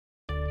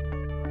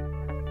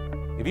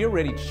If you're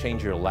ready to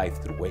change your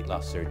life through weight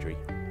loss surgery,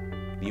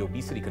 the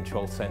Obesity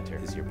Control Center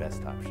is your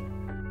best option.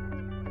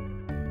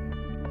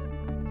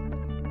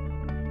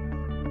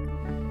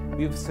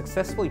 We have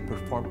successfully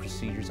performed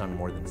procedures on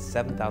more than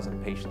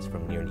 7,000 patients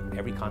from nearly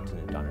every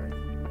continent on Earth.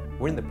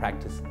 We're in the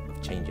practice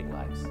of changing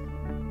lives.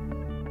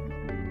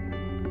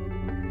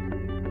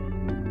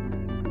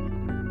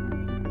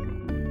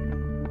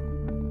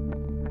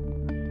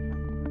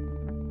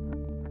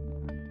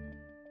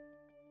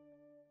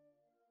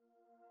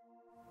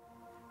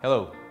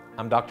 Hello,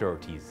 I'm Dr.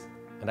 Ortiz,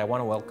 and I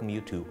want to welcome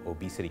you to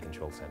Obesity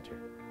Control Center.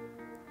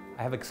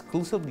 I have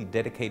exclusively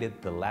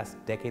dedicated the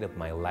last decade of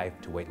my life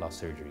to weight loss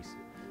surgeries,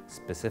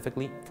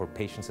 specifically for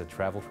patients that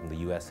travel from the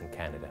US and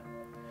Canada.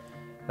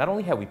 Not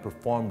only have we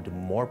performed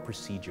more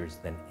procedures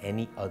than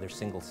any other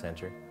single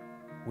center,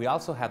 we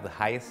also have the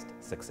highest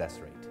success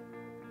rate.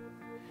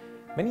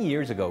 Many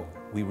years ago,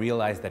 we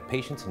realized that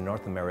patients in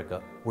North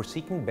America were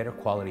seeking better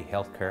quality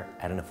healthcare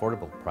at an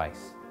affordable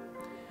price.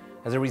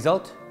 As a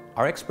result,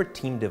 our expert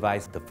team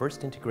devised the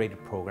first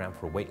integrated program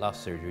for weight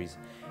loss surgeries,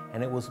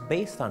 and it was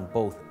based on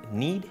both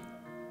need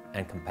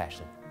and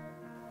compassion.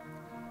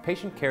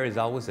 Patient care is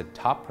always a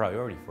top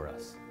priority for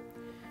us.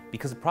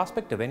 Because the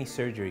prospect of any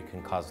surgery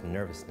can cause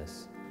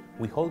nervousness,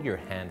 we hold your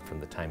hand from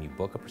the time you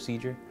book a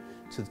procedure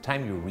to the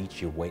time you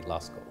reach your weight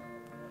loss goal.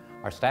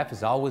 Our staff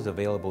is always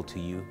available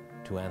to you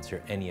to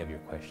answer any of your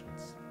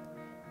questions.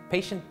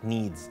 Patient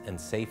needs and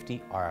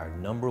safety are our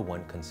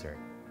 #1 concern.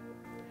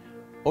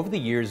 Over the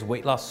years,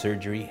 weight loss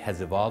surgery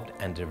has evolved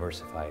and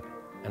diversified,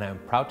 and I am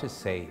proud to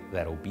say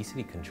that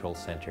Obesity Control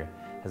Center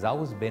has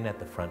always been at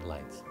the front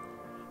lines,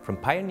 from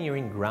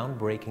pioneering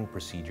groundbreaking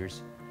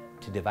procedures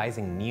to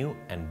devising new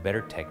and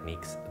better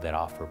techniques that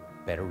offer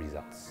better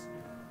results.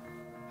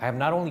 I have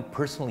not only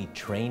personally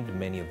trained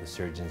many of the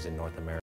surgeons in North America,